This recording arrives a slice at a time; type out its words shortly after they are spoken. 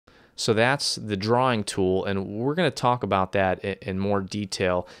So that's the drawing tool, and we're going to talk about that in more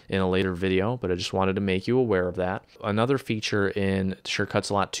detail in a later video, but I just wanted to make you aware of that. Another feature in SureCuts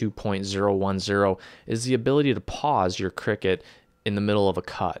a Lot 2.010 is the ability to pause your Cricut in the middle of a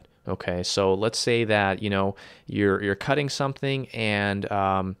cut. Okay, so let's say that you're cutting something and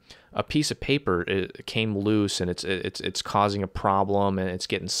a piece of paper it came loose and it's causing a problem and it's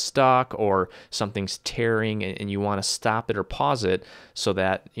getting stuck, or something's tearing and you want to stop it or pause it so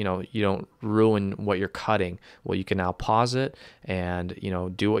that you don't ruin what you're cutting. Well, you can now pause it and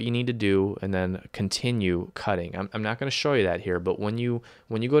do what you need to do and then continue cutting. I'm not going to show you that here, but when you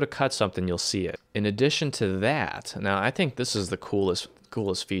go to cut something, you'll see it. In addition to that, now I think this is the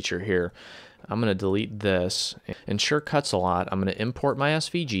coolest feature here. I'm going to delete this. In SureCuts a Lot, I'm going to import my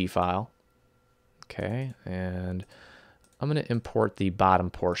SVG file. Okay, and I'm going to import the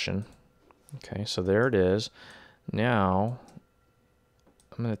bottom portion. Okay, so there it is. Now,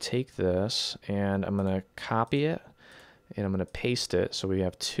 I'm going to take this and I'm going to copy it and I'm going to paste it so we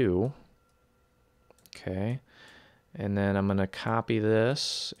have 2. Okay, and then I'm going to copy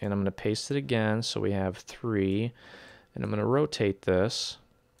this and I'm going to paste it again so we have 3. And I'm going to rotate this.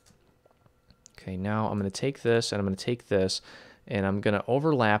 Okay, now I'm going to take this and I'm going to take this and I'm going to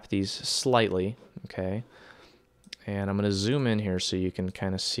overlap these slightly. Okay, and I'm going to zoom in here so you can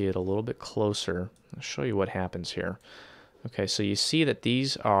kind of see it a little bit closer. I'll show you what happens here. Okay, so you see that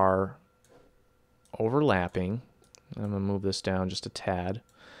these are overlapping. I'm going to move this down just a tad.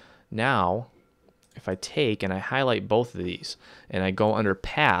 Now, if I take and I highlight both of these and I go under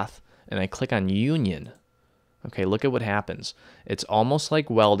Path and I click on Union, okay, look at what happens. It's almost like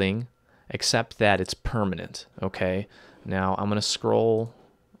welding, except that it's permanent, okay? Now I'm going to scroll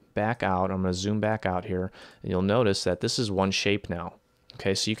back out. I'm going to zoom back out here, and you'll notice that this is one shape now.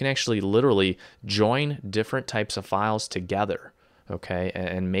 Okay, so you can actually literally join different types of files together, okay,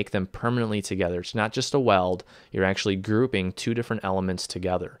 and make them permanently together. It's not just a weld. You're actually grouping 2 different elements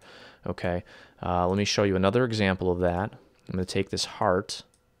together, okay? Let me show you another example of that. I'm going to take this heart.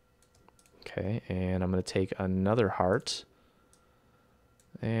 Okay, and I'm going to take another heart,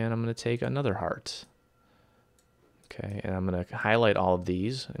 and I'm going to take another heart. Okay, and I'm going to highlight all of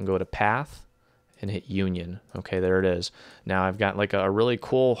these and go to Path and hit Union. Okay, there it is. Now I've got like a really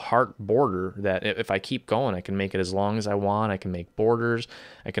cool heart border that if I keep going, I can make it as long as I want. I can make borders.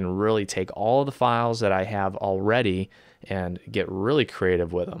 I can really take all of the files that I have already and get really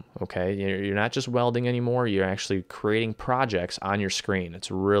creative with them. Okay, you're not just welding anymore. You're actually creating projects on your screen. It's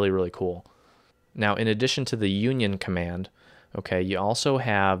really, really cool. Now, in addition to the Union command, okay, you also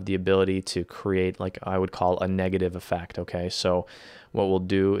have the ability to create, like I would call, a negative effect. Okay, so what we'll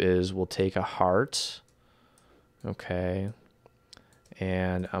do is we'll take a heart, okay,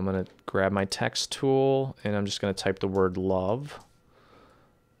 and I'm going to grab my text tool and I'm just going to type the word love,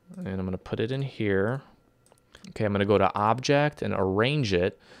 and I'm going to put it in here. Okay, I'm going to go to Object and arrange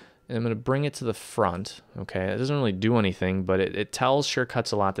it, and I'm going to bring it to the front. Okay, it doesn't really do anything, but it tells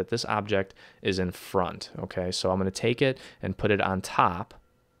SureCuts a Lot that this object is in front. Okay, so I'm going to take it and put it on top.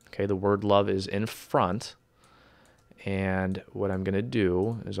 Okay, the word love is in front. And what I'm going to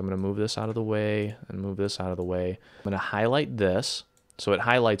do is I'm going to move this out of the way and move this out of the way. I'm going to highlight this so it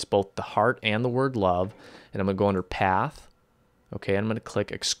highlights both the heart and the word love. And I'm going to go under Path. Okay, and I'm going to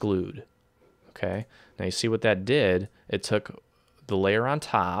click Exclude. Okay, now you see what that did? It took the layer on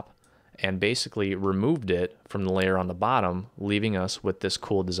top and basically removed it from the layer on the bottom, leaving us with this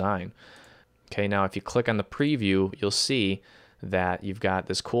cool design. Okay, now if you click on the preview, you'll see that you've got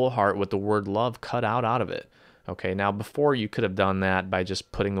this cool heart with the word love cut out of it. Okay, now before you could have done that by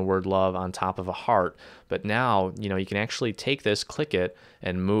just putting the word love on top of a heart, but now you can actually take this, click it,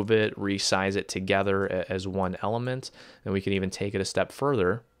 and move it, resize it together as one element. And we can even take it a step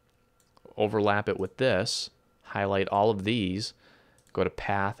further, overlap it with this, highlight all of these, go to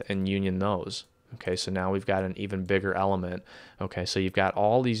Path and Union those. Okay, so now we've got an even bigger element. Okay, so you've got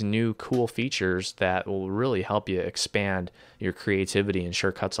all these new cool features that will really help you expand your creativity in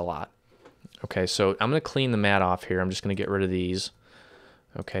SureCuts a Lot. Okay, so I'm going to clean the mat off here. I'm just going to get rid of these.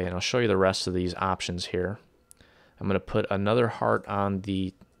 Okay, and I'll show you the rest of these options here. I'm going to put another heart on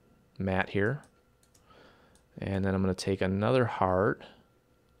the mat here. And then I'm going to take another heart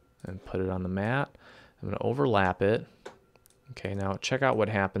and put it on the mat. I'm going to overlap it. Okay, now check out what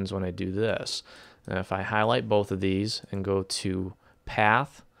happens when I do this. Now if I highlight both of these and go to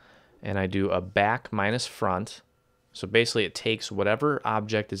Path and I do a back minus front, so basically it takes whatever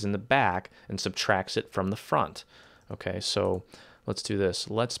object is in the back and subtracts it from the front. Okay, so let's do this.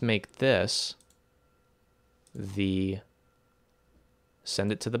 Let's make this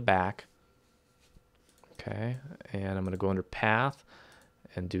send it to the back. Okay, and I'm going to go under Path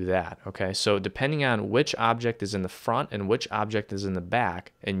and do that. Okay, so depending on which object is in the front and which object is in the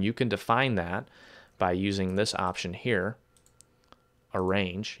back, and you can define that by using this option here,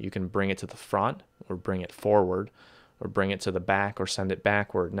 arrange. You can bring it to the front or bring it forward or bring it to the back or send it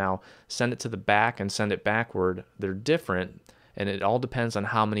backward. Now, send it to the back and send it backward, they're different, and it all depends on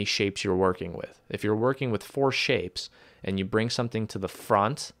how many shapes you're working with. If you're working with 4 shapes and you bring something to the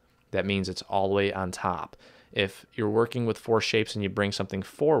front, that means it's all the way on top. If you're working with 4 shapes and you bring something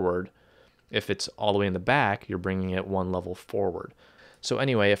forward, if it's all the way in the back, you're bringing it 1 level forward. So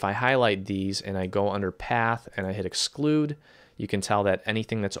anyway, if I highlight these and I go under path and I hit exclude, you can tell that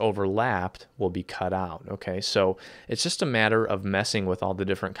anything that's overlapped will be cut out. Okay, so it's just a matter of messing with all the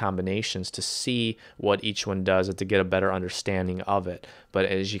different combinations to see what each one does and to get a better understanding of it. But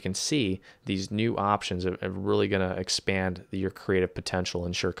as you can see, these new options are really going to expand your creative potential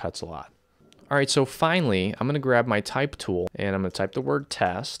in SVGCuts a lot. All right, so finally, I'm going to grab my type tool and I'm going to type the word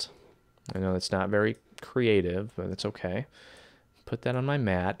test. I know it's not very creative, but it's okay. Put that on my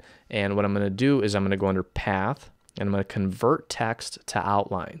mat, and what I'm going to do is I'm going to go under path, and I'm going to convert text to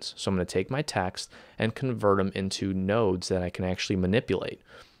outlines. So I'm going to take my text and convert them into nodes that I can actually manipulate.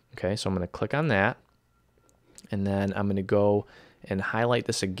 Okay, so I'm going to click on that, and then I'm going to go and highlight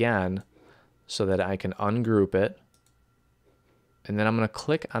this again so that I can ungroup it. And then I'm going to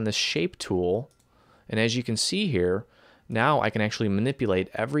click on the shape tool, and as you can see here, now I can actually manipulate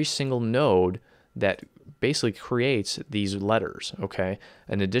every single node that basically creates these letters. Okay,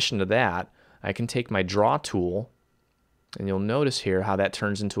 in addition to that, I can take my draw tool, and you'll notice here how that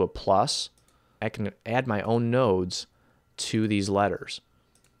turns into a plus. I can add my own nodes to these letters.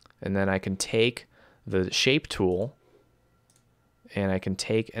 And then I can take the shape tool and I can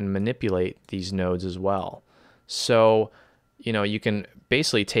take and manipulate these nodes as well. So, you know, you can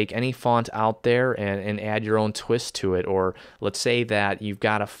basically take any font out there and add your own twist to it. Or let's say that you've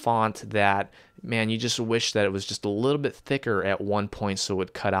got a font that, man, you just wish that it was just a little bit thicker at one point so it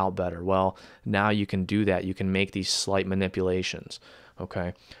would cut out better. Well, now you can do that. You can make these slight manipulations.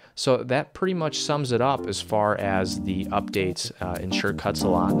 Okay, so that pretty much sums it up as far as the updates in SVGCuts a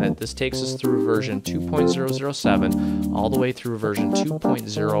lot. This takes us through version 2.007 all the way through version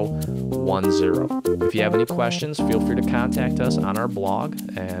 2.010. If you have any questions, feel free to contact us on our blog,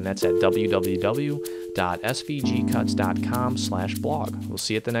 and that's at www.svgcuts.com/blog. We'll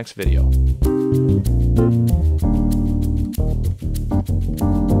see you at the next video.